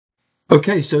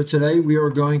Okay, so today we are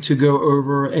going to go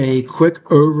over a quick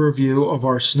overview of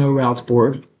our snow routes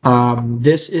board.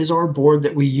 This is our board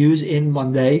that we use in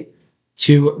Monday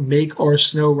to make our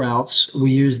snow routes.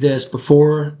 We use this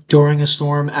before, during a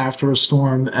storm, after a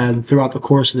storm, and throughout the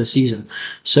course of the season.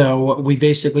 So we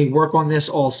basically work on this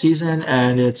all season,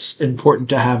 and it's important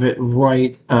to have it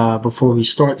right before we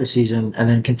start the season, and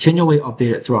then continually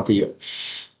update it throughout the year.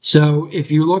 So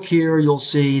if you look here, you'll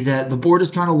see that the board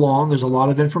is kind of long. There's a lot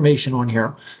of information on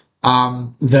here.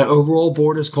 The overall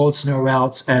board is called Snow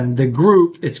Routes, and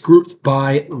it's grouped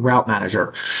by route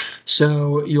manager.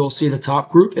 So you'll see the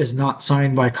top group is not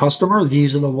signed by customer.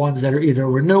 These are the ones that are either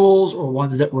renewals or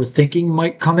ones that we're thinking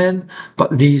might come in,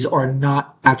 but these are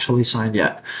not actually signed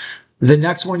yet. The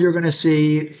next one you're going to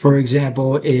see, for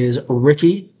example, is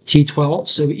Ricky T12.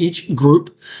 So each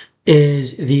group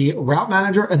is the route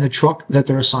manager and the truck that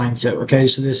they're assigned to. Okay,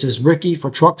 so this is Ricky for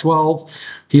truck 12.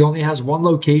 He only has one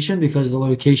location because the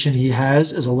location he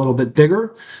has is a little bit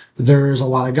bigger. There's a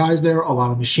lot of guys there, a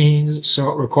lot of machines,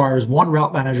 so it requires one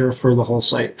route manager for the whole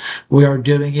site. We are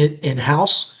doing it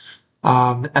in-house,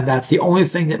 and that's the only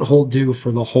thing that he'll do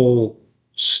for the whole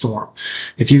storm.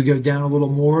 If you go down a little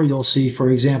more, you'll see, for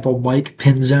example, Mike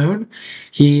Pinzone.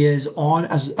 He is on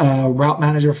as a route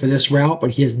manager for this route,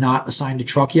 but he is not assigned a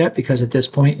truck yet because at this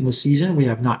point in the season, we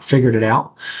have not figured it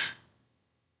out.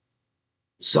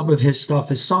 Some of his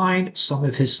stuff is signed, some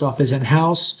of his stuff is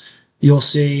in-house. You'll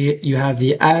see you have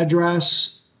the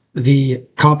address, the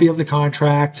copy of the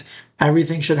contract.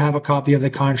 Everything should have a copy of the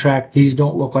contract. These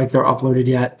don't look like they're uploaded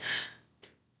yet.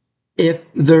 If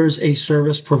there's a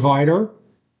service provider,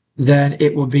 then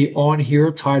it will be on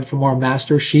here tied from our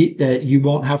master sheet that you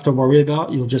won't have to worry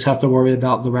about. You'll just have to worry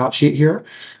about the route sheet here.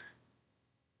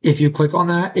 If you click on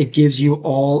that, it gives you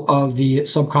all of the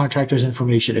subcontractors'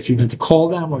 information. If you need to call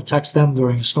them or text them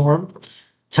during a storm,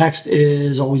 text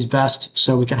is always best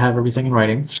so we can have everything in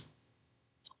writing.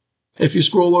 If you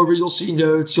scroll over, you'll see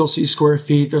notes, you'll see square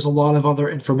feet. There's a lot of other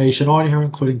information on here,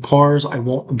 including PARs. I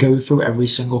won't go through every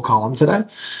single column today.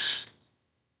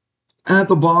 At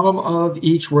the bottom of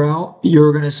each route,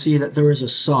 you're going to see that there is a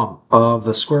sum of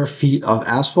the square feet of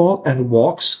asphalt and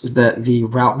walks that the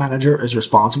route manager is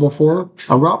responsible for.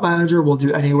 A route manager will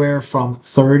do anywhere from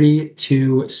 30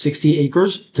 to 60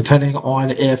 acres, depending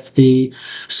on if the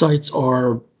sites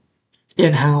are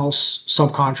in-house,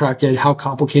 subcontracted, how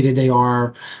complicated they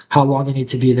are, how long they need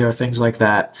to be there, things like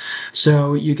that.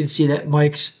 So you can see that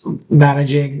Mike's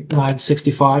managing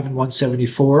 965 and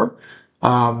 174.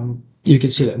 You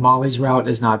can see that Molly's route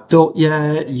is not built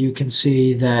yet. You can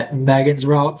see that Megan's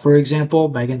route, for example,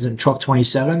 Megan's in truck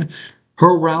 27.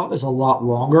 Her route is a lot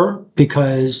longer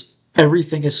because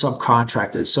everything is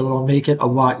subcontracted, so it'll make it a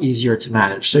lot easier to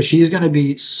manage. So she's going to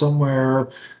be somewhere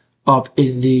up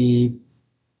in the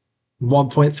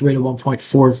 1.3 to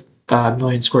 1.4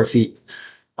 million square feet,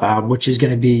 which is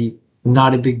going to be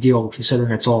not a big deal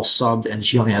considering it's all subbed and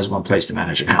she only has one place to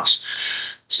manage in-house.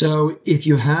 So if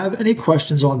you have any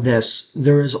questions on this,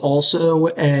 there is also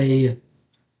a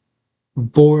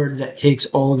board that takes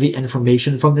all of the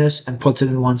information from this and puts it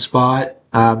in one spot.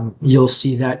 You'll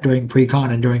see that during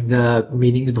pre-con and during the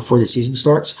meetings before the season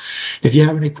starts. If you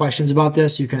have any questions about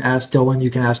this, you can ask Dylan, you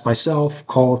can ask myself,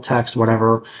 call, text,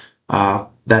 whatever.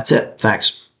 That's it.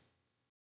 Thanks.